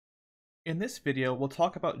In this video, we'll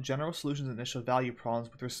talk about general solutions and initial value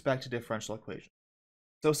problems with respect to differential equations.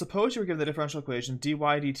 So suppose you were given the differential equation dy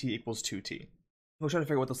dt equals 2t. We'll try to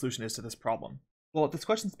figure out what the solution is to this problem. Well, this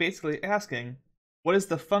question is basically asking, what is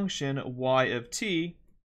the function y of t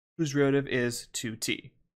whose derivative is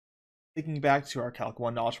 2t? Thinking back to our Calc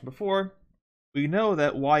 1 knowledge from before, we know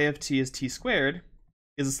that y of t is t squared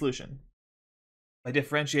is a solution. If I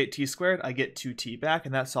differentiate t squared, I get 2t back,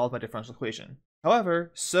 and that solves my differential equation. However,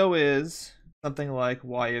 so is something like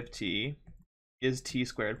y of t is t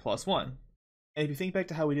squared plus 1. And if you think back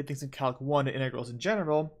to how we did things in Calc 1 and integrals in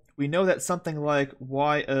general, we know that something like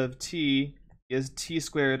y of t is t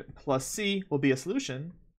squared plus c will be a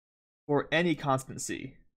solution for any constant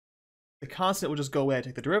c. The constant will just go away and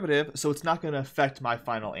take the derivative, so it's not going to affect my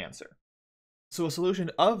final answer. So a solution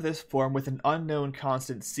of this form with an unknown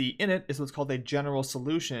constant c in it is what's called a general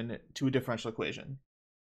solution to a differential equation.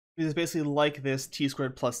 It is basically like this t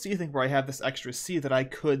squared plus c thing where I have this extra c that I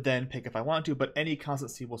could then pick if I want to, but any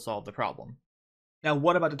constant c will solve the problem. Now,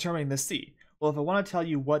 what about determining this c? Well, if I want to tell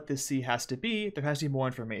you what this c has to be, there has to be more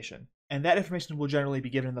information. And that information will generally be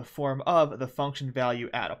given in the form of the function value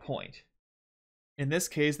at a point. In this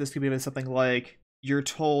case, this could be something like, you're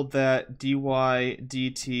told that dy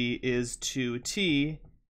dt is 2t,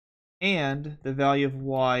 and the value of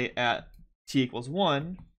y at t equals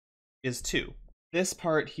 1 is 2. This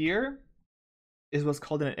part here is what's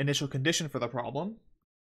called an initial condition for the problem,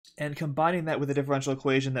 and combining that with the differential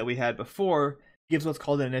equation that we had before gives what's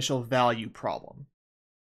called an initial value problem.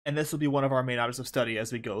 And this will be one of our main objects of study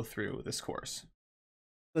as we go through this course.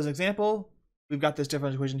 So as an example, we've got this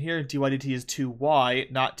differential equation here, dy dt is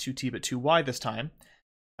 2y, not 2t, but 2y this time.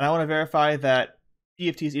 And I want to verify that p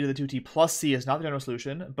of t is e to the 2t plus c is not the general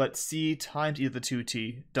solution, but c times e to the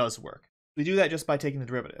 2t does work. We do that just by taking the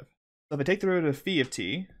derivative. So if I take the derivative of phi of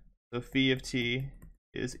t, so phi of t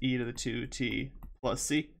is e to the 2t plus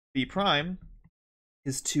c, phi prime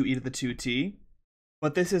is 2e to the 2t,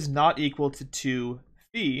 but this is not equal to 2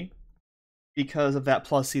 phi because of that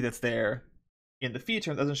plus c that's there in the phi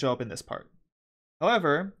term that doesn't show up in this part.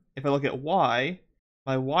 However, if I look at y,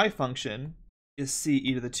 my y function is c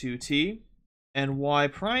e to the 2t, and y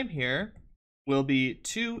prime here will be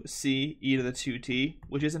 2c e to the 2t,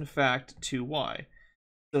 which is in fact 2y.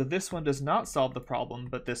 So this one does not solve the problem,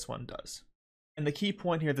 but this one does. And the key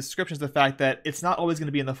point here of the description is the fact that it's not always going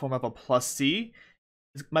to be in the form of a plus c.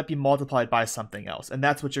 It might be multiplied by something else, and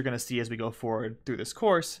that's what you're going to see as we go forward through this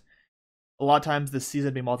course. A lot of times the c is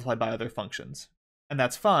going to be multiplied by other functions, and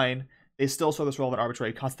that's fine. They still serve this role of an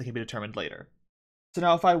arbitrary constant that can be determined later. So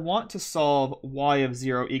now if I want to solve y of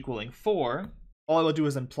 0 equaling 4, all I will do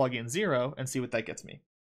is then plug in 0 and see what that gets me.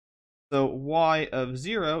 So y of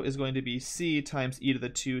 0 is going to be c times e to the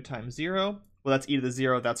 2 times 0. Well, that's e to the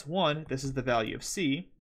 0, that's 1. This is the value of c.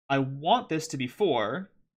 I want this to be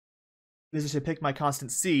 4, because I should pick my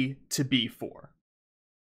constant c to be 4.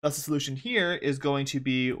 Thus the solution here is going to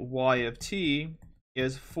be y of t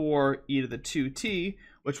is 4 e to the 2t,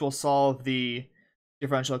 which will solve the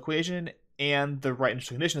differential equation and the right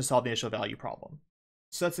initial condition to solve the initial value problem.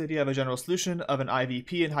 So that's the idea of a general solution of an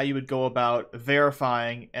IVP and how you would go about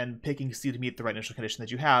verifying and picking c to meet the right initial condition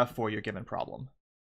that you have for your given problem.